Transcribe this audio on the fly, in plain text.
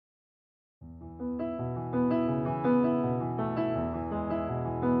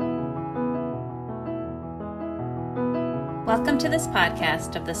Welcome to this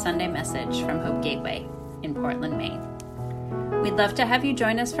podcast of the Sunday message from Hope Gateway in Portland, Maine. We'd love to have you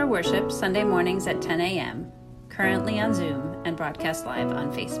join us for worship Sunday mornings at 10 a.m., currently on Zoom and broadcast live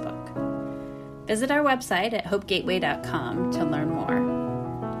on Facebook. Visit our website at hopegateway.com to learn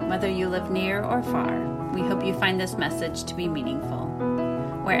more. Whether you live near or far, we hope you find this message to be meaningful.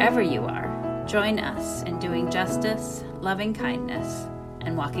 Wherever you are, join us in doing justice, loving kindness,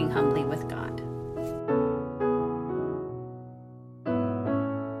 and walking humbly with God.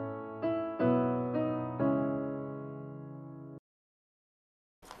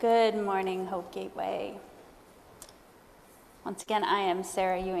 Good morning, Hope Gateway. Once again, I am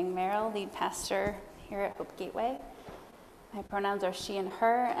Sarah Ewing Merrill, lead pastor here at Hope Gateway. My pronouns are she and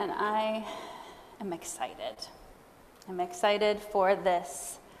her, and I am excited. I'm excited for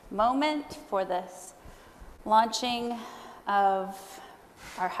this moment, for this launching of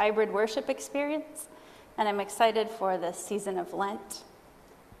our hybrid worship experience, and I'm excited for this season of Lent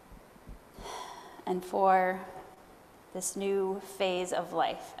and for this new phase of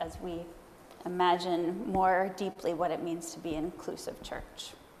life as we imagine more deeply what it means to be an inclusive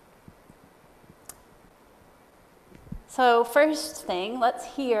church. So first thing, let's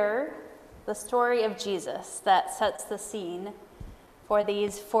hear the story of Jesus that sets the scene for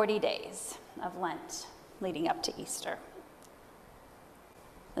these 40 days of Lent leading up to Easter.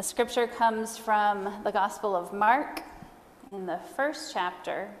 The scripture comes from the Gospel of Mark in the first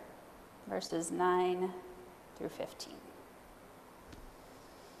chapter, verses 9 through 15.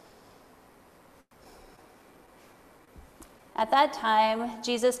 At that time,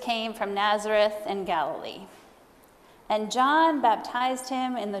 Jesus came from Nazareth in Galilee, and John baptized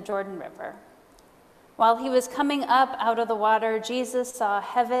him in the Jordan River. While he was coming up out of the water, Jesus saw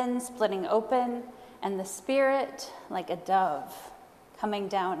heaven splitting open and the Spirit like a dove coming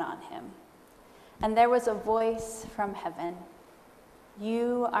down on him. And there was a voice from heaven,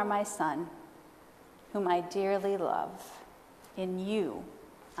 "You are my Son, whom I dearly love. In you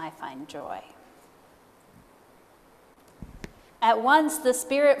I find joy." At once the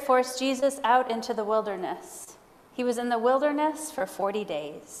Spirit forced Jesus out into the wilderness. He was in the wilderness for 40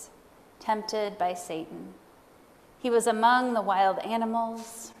 days, tempted by Satan. He was among the wild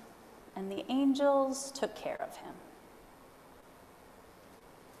animals, and the angels took care of him.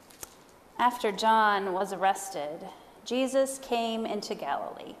 After John was arrested, Jesus came into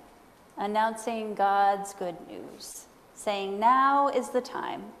Galilee, announcing God's good news, saying, "Now is the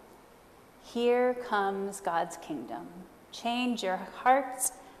time. Here comes God's kingdom. Change your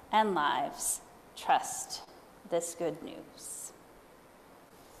hearts and lives. Trust this good news."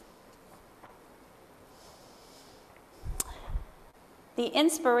 The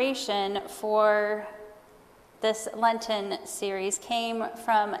inspiration for this Lenten series came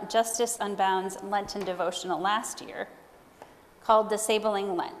from Justice Unbound's Lenten devotional last year called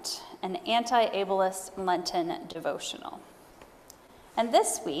Disabling Lent, an anti-ableist Lenten devotional. And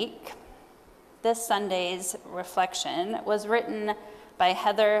this week, this Sunday's reflection was written by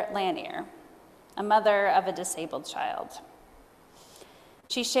Heather Lanier, a mother of a disabled child.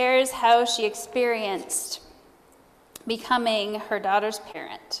 She shares how she experienced becoming her daughter's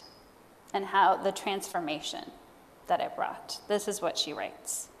parent and how the transformation that it brought. This is what she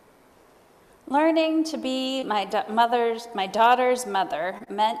writes. "Learning to be my daughter's mother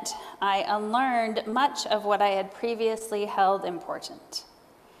meant I unlearned much of what I had previously held important.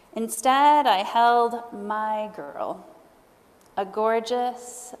 Instead, I held my girl, a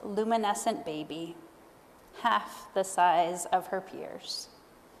gorgeous, luminescent baby, half the size of her peers.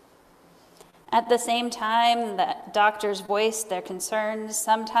 At the same time that doctors voiced their concerns,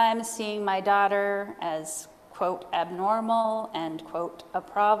 sometimes seeing my daughter as, quote, abnormal and, quote, a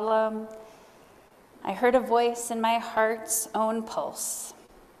problem, I heard a voice in my heart's own pulse.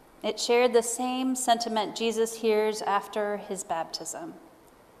 It shared the same sentiment Jesus hears after his baptism.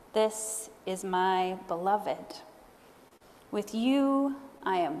 This is my beloved. With you,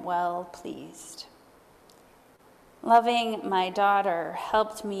 I am well pleased." Loving my daughter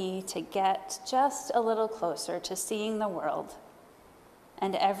helped me to get just a little closer to seeing the world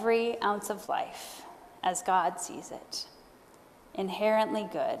and every ounce of life as God sees it, inherently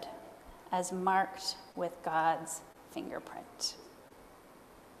good, as marked with God's fingerprint.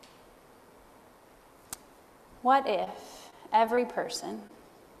 What if every person,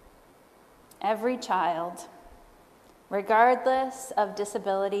 every child, regardless of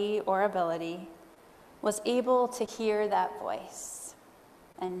disability or ability, was able to hear that voice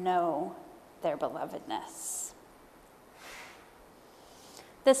and know their belovedness?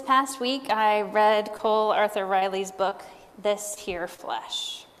 This past week, I read Cole Arthur Riley's book, This Here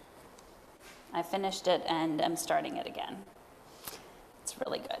Flesh. I finished it and am starting it again.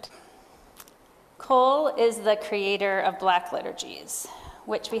 really good. Cole is the creator of Black liturgies,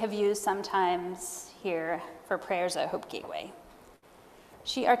 which we have used sometimes here for prayers at Hope Gateway.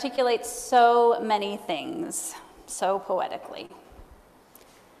 She articulates so many things so poetically.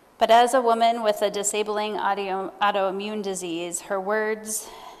 But as a woman with a disabling autoimmune disease, her words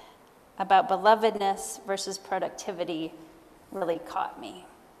about belovedness versus productivity really caught me,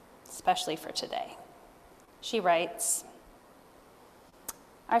 especially for today. She writes,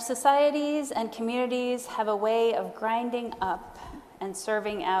 "Our societies and communities have a way of grinding up and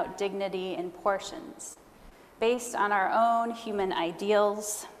serving out dignity in portions based on our own human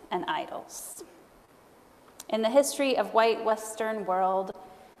ideals and idols. In the history of white Western world,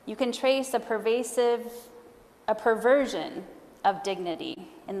 you can trace a perversion of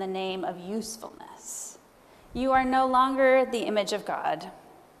dignity in the name of usefulness. You are no longer the image of God.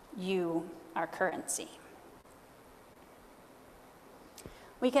 You are currency."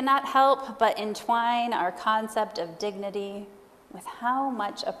 We cannot help but entwine our concept of dignity with how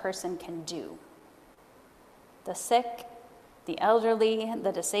much a person can do. The sick, the elderly,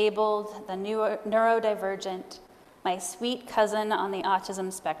 the disabled, the neurodivergent, my sweet cousin on the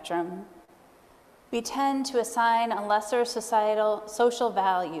autism spectrum, we tend to assign a lesser social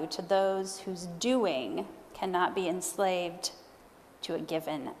value to those whose doing cannot be enslaved to a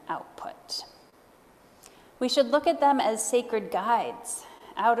given output. We should look at them as sacred guides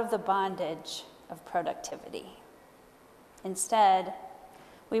out of the bondage of productivity. Instead,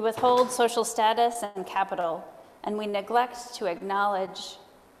 we withhold social status and capital, and we neglect to acknowledge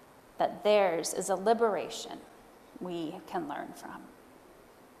that theirs is a liberation we can learn from.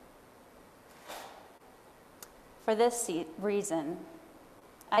 For this reason,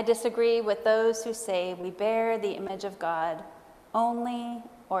 I disagree with those who say we bear the image of God only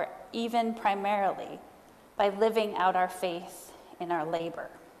or even primarily by living out our faith in our labor.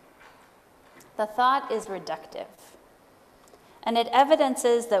 The thought is reductive, and it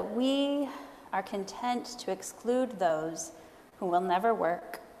evidences that we are content to exclude those who will never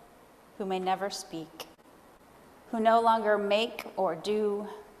work, who may never speak, who no longer make or do.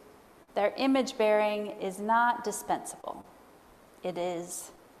 Their image bearing is not dispensable. It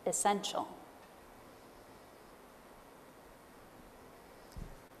is essential.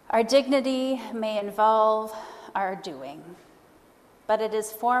 Our dignity may involve our doing, but it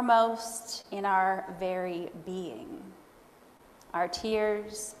is foremost in our very being. Our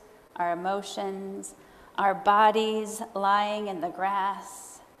tears, our emotions, our bodies lying in the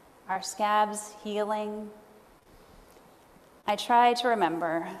grass, our scabs healing. I try to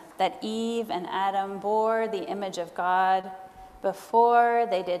remember that Eve and Adam bore the image of God before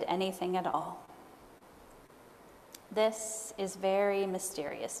they did anything at all. This is very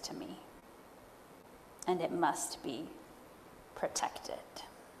mysterious to me, and it must be protected.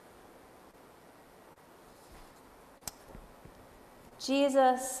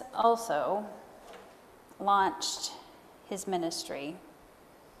 Jesus also launched his ministry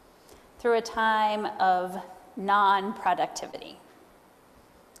through a time of non-productivity.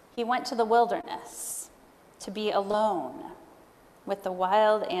 He went to the wilderness to be alone with the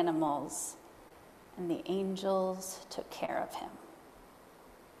wild animals, and the angels took care of him.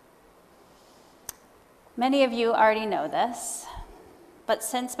 Many of you already know this, but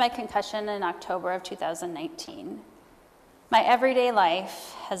since my concussion in October of 2019, my everyday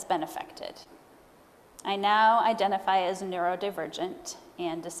life has been affected. I now identify as neurodivergent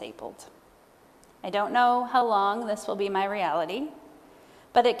and disabled. I don't know how long this will be my reality,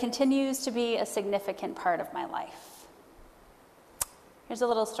 but it continues to be a significant part of my life. Here's a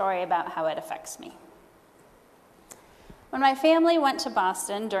little story about how it affects me. When my family went to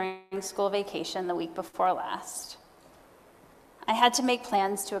Boston during school vacation the week before last, I had to make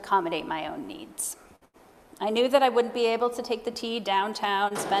plans to accommodate my own needs. I knew that I wouldn't be able to take the T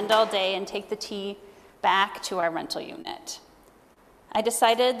downtown, spend all day, and take the T back to our rental unit. I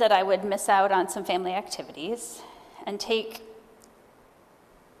decided that I would miss out on some family activities and get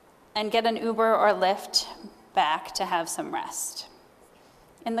an Uber or Lyft back to have some rest.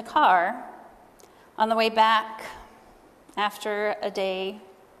 In the car, on the way back after a day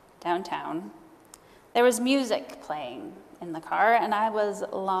downtown, there was music playing in the car, and I was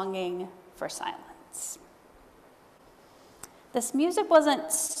longing for silence. This music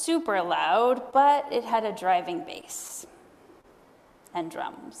wasn't super loud, but it had a driving bass and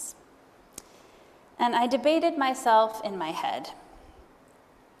drums. And I debated myself in my head.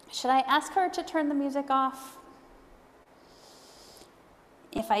 Should I ask her to turn the music off?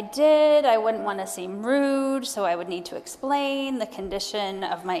 If I did, I wouldn't want to seem rude, so I would need to explain the condition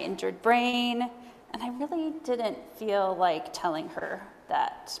of my injured brain, and I really didn't feel like telling her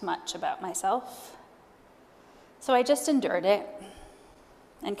that much about myself. So I just endured it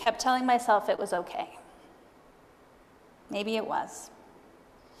and kept telling myself it was okay. Maybe it was.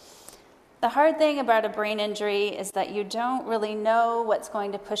 The hard thing about a brain injury is that you don't really know what's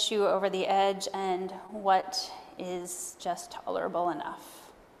going to push you over the edge and what is just tolerable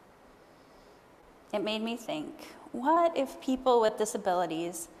enough. It made me think, what if people with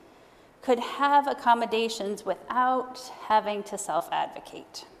disabilities could have accommodations without having to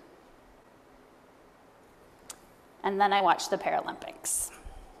self-advocate? And then I watched the Paralympics.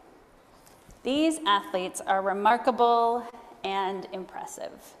 These athletes are remarkable and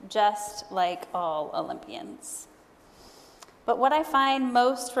impressive, just like all Olympians. But what I find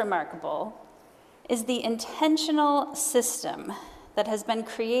most remarkable is the intentional system that has been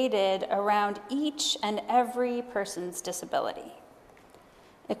created around each and every person's disability.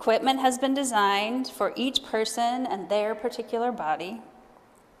 Equipment has been designed for each person and their particular body.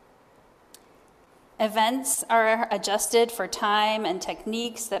 Events are adjusted for time and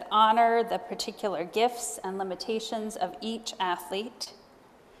techniques that honor the particular gifts and limitations of each athlete.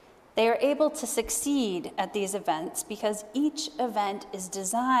 They are able to succeed at these events because each event is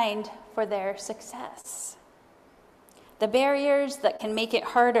designed for their success. The barriers that can make it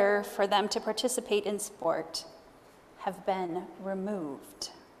harder for them to participate in sport have been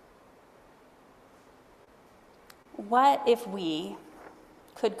removed. What if we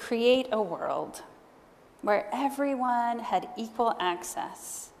could create a world where everyone had equal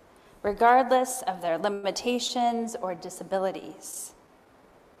access, regardless of their limitations or disabilities?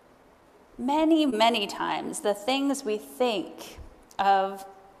 Many, many times, the things we think of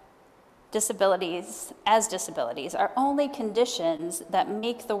disabilities are only conditions that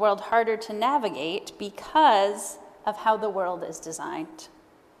make the world harder to navigate because of how the world is designed,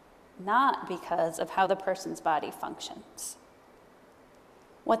 not because of how the person's body functions.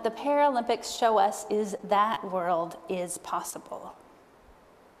 What the Paralympics show us is that world is possible.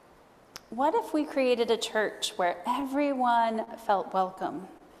 What if we created a church where everyone felt welcome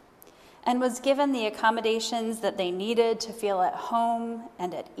and was given the accommodations that they needed to feel at home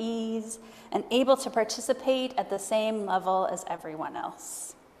and at ease and able to participate at the same level as everyone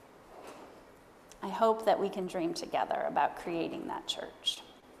else? I hope that we can dream together about creating that church.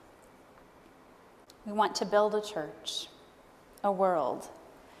 We want to build a church, a world,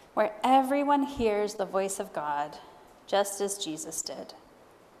 where everyone hears the voice of God, just as Jesus did.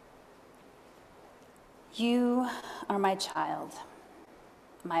 You are my child,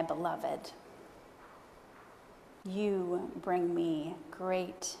 my beloved. You bring me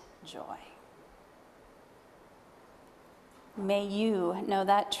great joy. May you know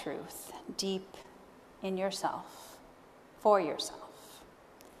that truth deep in yourself, for yourself,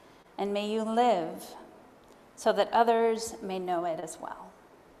 and may you live so that others may know it as well.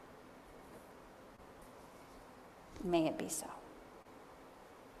 May it be so.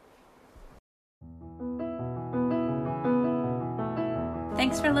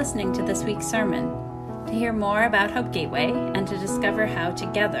 Thanks for listening to this week's sermon. To hear more about Hope Gateway and to discover how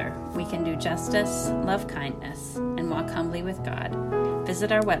together we can do justice, love kindness, and walk humbly with God,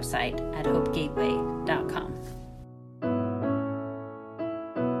 visit our website at hopegateway.com.